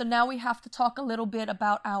 And so now we have to talk a little bit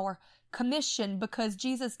about our commission, because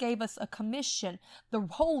Jesus gave us a commission. The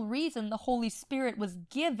whole reason the Holy Spirit was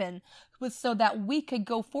given was so that we could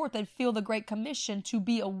go forth and feel the Great Commission to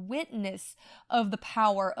be a witness of the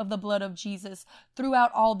power of the blood of Jesus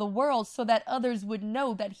throughout all the world, so that others would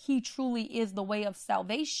know that he truly is the way of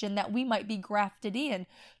salvation, that we might be grafted in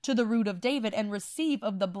to the root of David and receive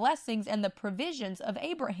of the blessings and the provisions of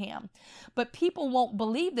Abraham. But people won't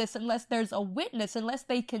believe this unless there's a witness, unless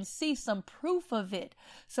they can see some proof of it.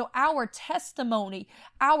 So our testimony,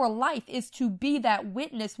 our life is to be that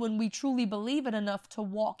witness when we truly believe it enough to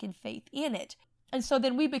walk in faith in it. And so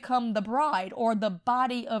then we become the bride, or the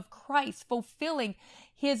body of Christ, fulfilling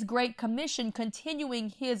his great commission, continuing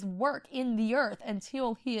his work in the earth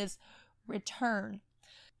until his return.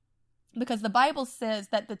 Because the Bible says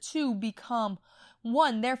that the two become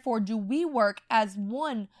one. Therefore do we work as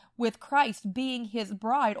one with Christ, being his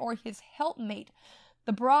bride or his helpmate.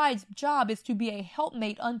 The bride's job is to be a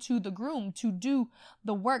helpmate unto the groom, to do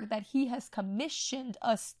the work that he has commissioned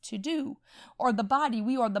us to do. Or the body,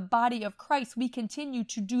 we are the body of Christ. We continue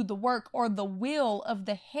to do the work or the will of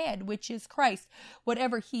the head, which is Christ.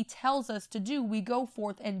 Whatever he tells us to do, we go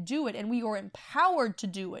forth and do it, and we are empowered to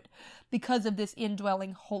do it because of this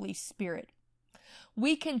indwelling Holy Spirit.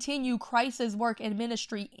 We continue Christ's work and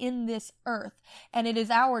ministry in this earth, and it is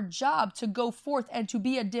our job to go forth and to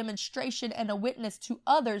be a demonstration and a witness to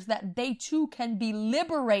others that they too can be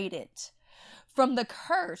liberated from the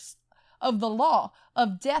curse of the law,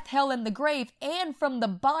 of death, hell, and the grave, and from the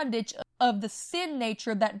bondage of the sin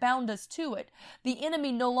nature that bound us to it. The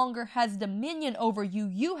enemy no longer has dominion over you.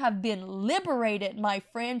 You have been liberated, my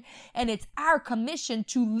friend, and it's our commission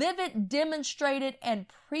to live it, demonstrate it, and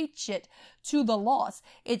preach it to the lost.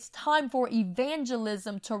 It's time for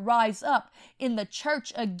evangelism to rise up in the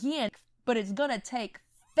church again, but it's going to take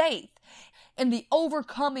faith in the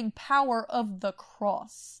overcoming power of the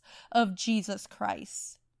cross of Jesus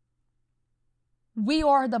Christ. We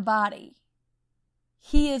are the body.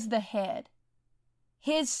 He is the head.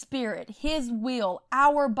 His spirit, his will,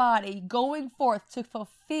 our body going forth to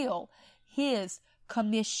fulfill his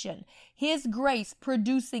commission. His grace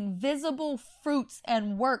producing visible fruits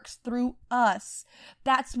and works through us.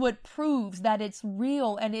 That's what proves that it's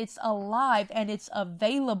real and it's alive and it's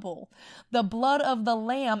available. The blood of the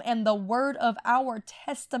Lamb and the word of our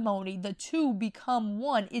testimony, the two become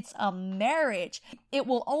one. It's a marriage. It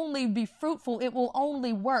will only be fruitful. It will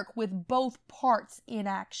only work with both parts in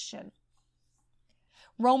action.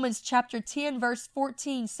 Romans chapter 10 verse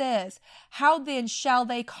 14 says, "How then shall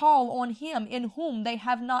they call on him in whom they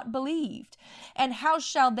have not believed? And how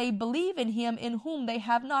shall they believe in him in whom they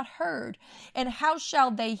have not heard? And how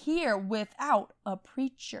shall they hear without a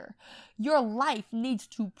preacher?" Your life needs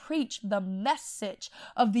to preach the message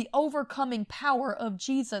of the overcoming power of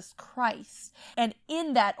Jesus Christ. And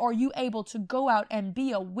in that, are you able to go out and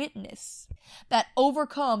be a witness that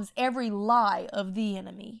overcomes every lie of the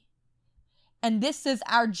enemy? And this is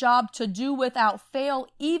our job to do without fail,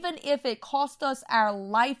 even if it cost us our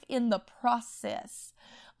life in the process,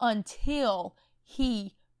 until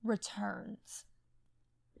he returns.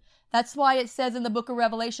 That's why it says in the book of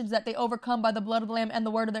Revelations that they overcome by the blood of the Lamb and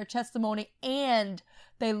the word of their testimony, and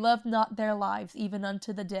they loved not their lives even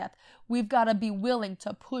unto the death. We've got to be willing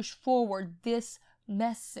to push forward this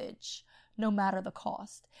message no matter the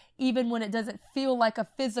cost. Even when it doesn't feel like a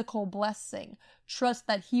physical blessing, trust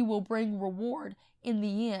that he will bring reward in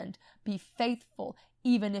the end. Be faithful,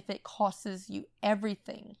 even if it costs you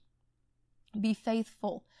everything. Be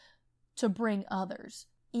faithful to bring others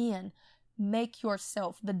in. Make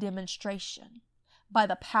yourself the demonstration by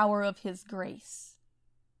the power of his grace.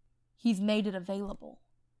 He's made it available.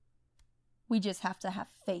 We just have to have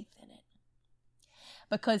faith in it,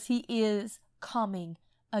 because he is coming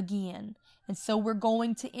again. And so we're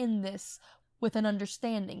going to end this with an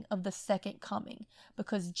understanding of the second coming,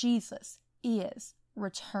 because Jesus is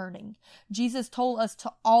returning. Jesus told us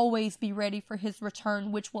to always be ready for his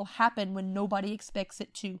return, which will happen when nobody expects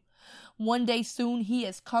it to. One day soon he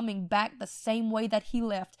is coming back the same way that he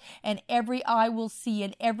left, and every eye will see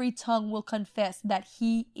and every tongue will confess that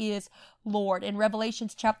he is Lord. In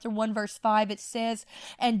Revelations chapter 1 verse 5 it says,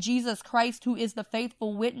 "And Jesus Christ, who is the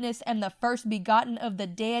faithful witness and the first begotten of the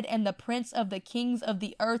dead and the prince of the kings of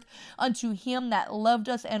the earth, unto him that loved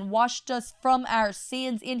us and washed us from our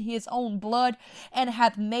sins in his own blood, and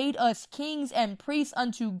hath made us kings and priests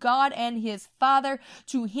unto God and his Father,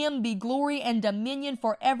 to him be glory and dominion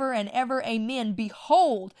forever and ever. Amen.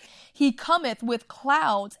 Behold, he cometh with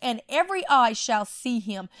clouds, and every eye shall see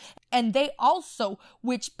him, and they also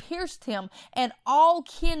which pierced him, and all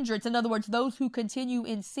kindreds," in other words, those who continue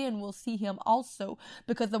in sin, will see him also,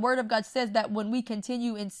 because the word of God says that when we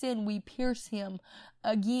continue in sin, we pierce him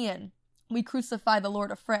again. We crucify the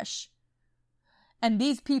Lord afresh. And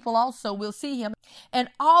these people also will see him,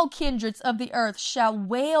 and all kindreds of the earth shall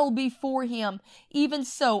wail before him. Even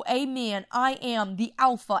so, amen. I am the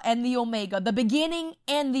Alpha and the Omega, the beginning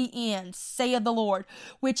and the end, saith the Lord,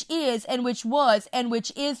 which is and which was and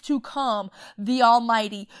which is to come, the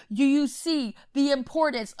Almighty. You see the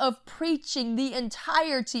importance of preaching the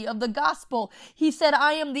entirety of the gospel. He said,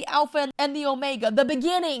 I am the Alpha and the Omega, the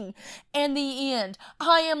beginning and the end.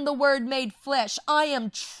 I am the Word made flesh. I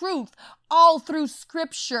am truth all through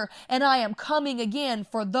Scripture, and I am coming again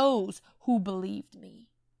for those who believed me.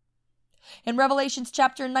 In Revelations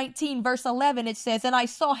chapter 19 verse 11 it says, "And I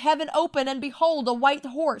saw heaven open, and behold a white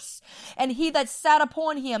horse, and he that sat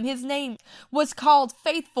upon him, his name was called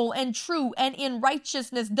Faithful and True, and in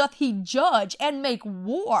righteousness doth he judge and make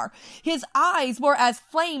war. His eyes were as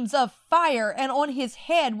flames of fire, and on his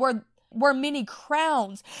head were many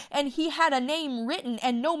crowns, and he had a name written,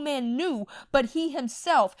 and no man knew but he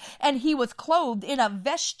himself. And he was clothed in a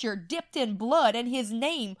vesture dipped in blood, and his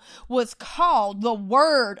name was called the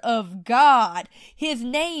Word of God." His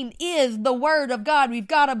name is the Word of God. We've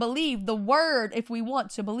got to believe the Word if we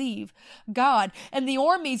want to believe God. "And the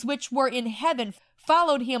armies which were in heaven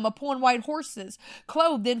followed him upon white horses,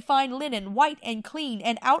 clothed in fine linen, white and clean,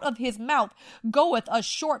 and out of his mouth goeth a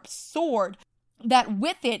sharp sword, that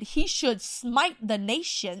with it he should smite the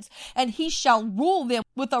nations, and he shall rule them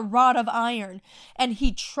with a rod of iron. And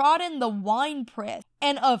he trodden the winepress,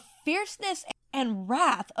 and of fierceness and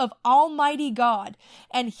wrath of Almighty God.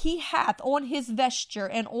 And he hath on his vesture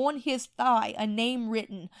and on his thigh a name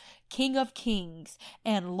written, King of Kings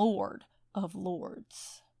and Lord of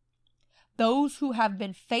Lords. Those who have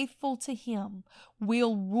been faithful to him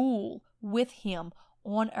will rule with him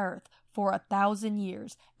on earth for 1,000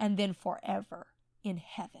 years, and then forever in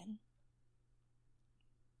heaven.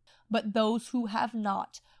 But those who have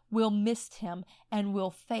not will miss him and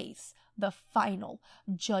will face the final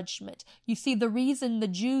judgment. You see, the reason the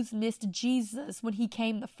Jews missed Jesus when he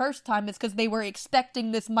came the first time is because they were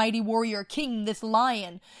expecting this mighty warrior king, this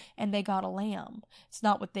lion, and they got a lamb. It's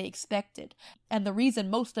not what they expected. And the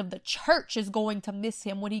reason most of the church is going to miss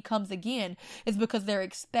him when he comes again is because they're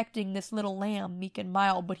expecting this little lamb, meek and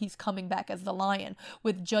mild, but he's coming back as the lion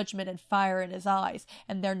with judgment and fire in his eyes,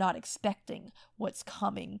 and they're not expecting what's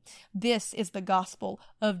coming. This is the gospel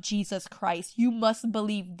of Jesus Christ. You must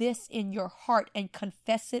believe this in your heart and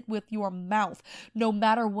confess it with your mouth, no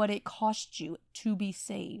matter what it costs you to be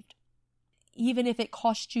saved. Even if it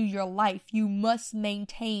costs you your life, you must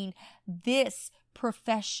maintain this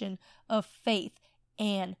profession of faith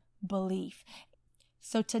and belief.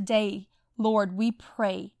 So today, Lord, we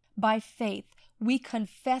pray by faith. We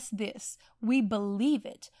confess this. We believe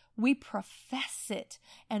it. We profess it,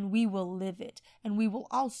 and we will live it. And we will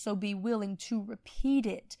also be willing to repeat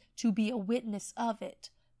it, to be a witness of it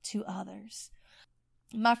to others.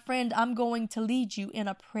 My friend, I'm going to lead you in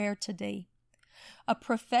a prayer today, a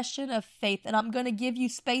profession of faith, and I'm going to give you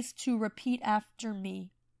space to repeat after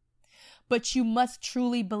me. But you must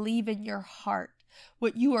truly believe in your heart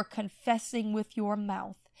what you are confessing with your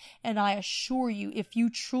mouth. And I assure you, if you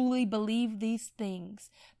truly believe these things,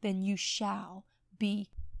 then you shall be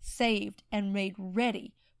saved and made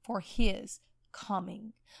ready for his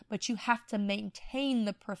coming. But you have to maintain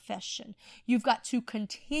the profession. You've got to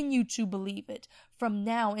continue to believe it from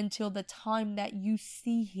now until the time that you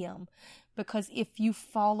see him. Because if you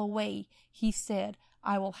fall away, he said,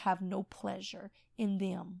 I will have no pleasure in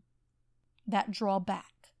them that draw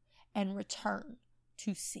back and return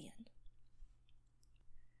to sin.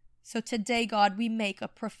 So today, God, we make a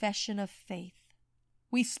profession of faith.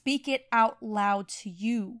 We speak it out loud to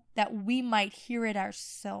you that we might hear it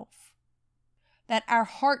ourselves. That our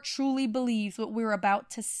heart truly believes what we're about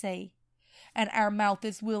to say, and our mouth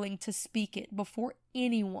is willing to speak it before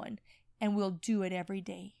anyone, and we'll do it every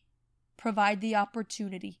day. Provide the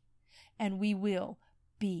opportunity, and we will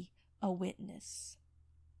be a witness.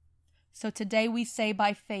 So today we say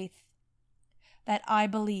by faith that I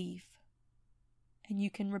believe, and you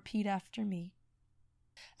can repeat after me,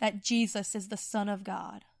 that Jesus is the Son of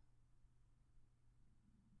God,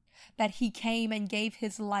 that he came and gave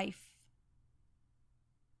his life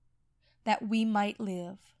that we might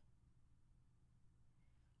live,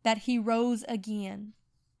 that he rose again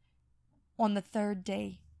on the third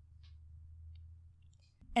day,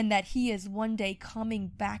 and that he is one day coming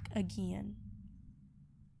back again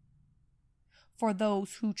for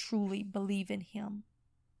those who truly believe in him.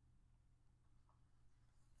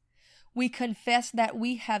 We confess that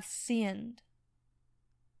we have sinned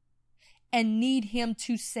and need him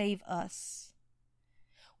to save us.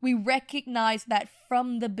 We recognize that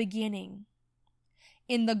from the beginning,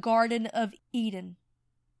 in the Garden of Eden,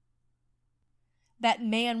 that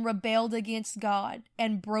man rebelled against God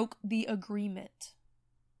and broke the agreement.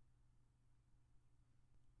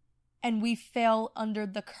 And we fell under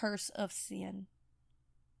the curse of sin.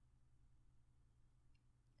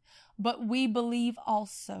 But we believe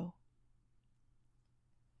also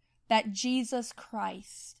that Jesus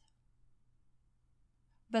Christ,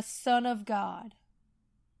 the Son of God,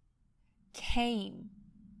 came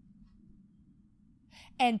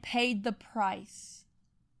and paid the price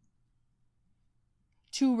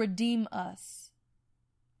to redeem us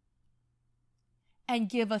and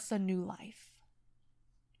give us a new life.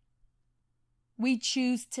 We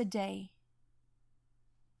choose today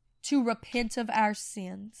to repent of our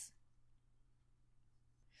sins.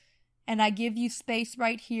 And I give you space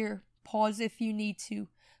right here. Pause if you need to.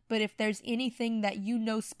 But if there's anything that you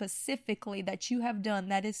know specifically that you have done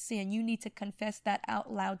that is sin, you need to confess that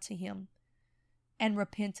out loud to him and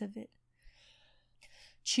repent of it.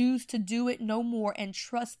 Choose to do it no more and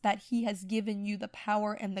trust that he has given you the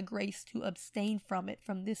power and the grace to abstain from it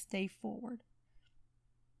from this day forward.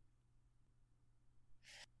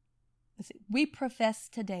 We profess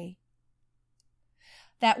today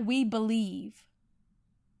that we believe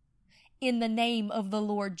in the name of the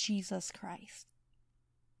Lord Jesus Christ,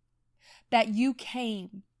 that you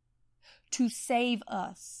came to save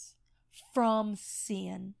us from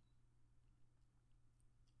sin.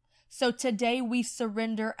 So today we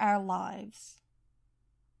surrender our lives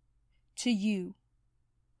to you.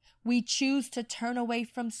 We choose to turn away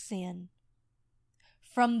from sin,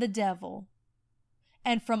 from the devil,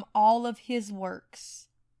 and from all of his works,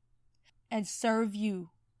 and serve you,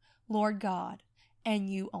 Lord God, and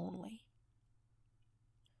you only.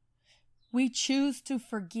 We choose to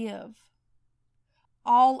forgive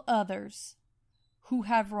all others who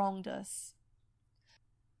have wronged us,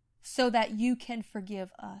 so that you can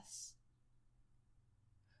forgive us.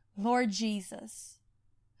 Lord Jesus,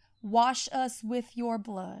 wash us with your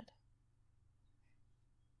blood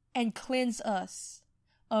and cleanse us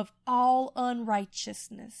of all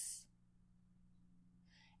unrighteousness,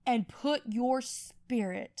 and put your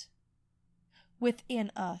Spirit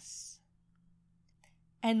within us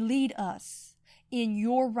and lead us in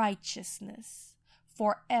your righteousness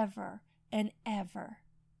forever and ever.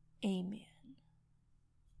 Amen.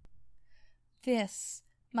 This,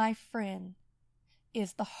 my friend,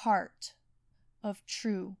 is the heart of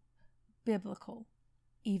true biblical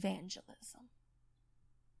evangelism.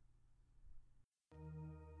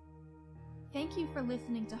 Thank you for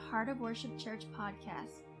listening to Heart of Worship Church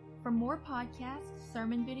podcast. For more podcasts,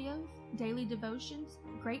 sermon videos, daily devotions,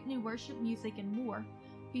 great new worship music, and more,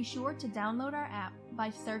 be sure to download our app by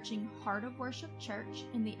searching Heart of Worship Church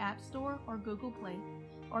in the App Store or Google Play,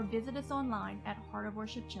 or visit us online at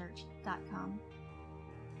heartofworshipchurch.com.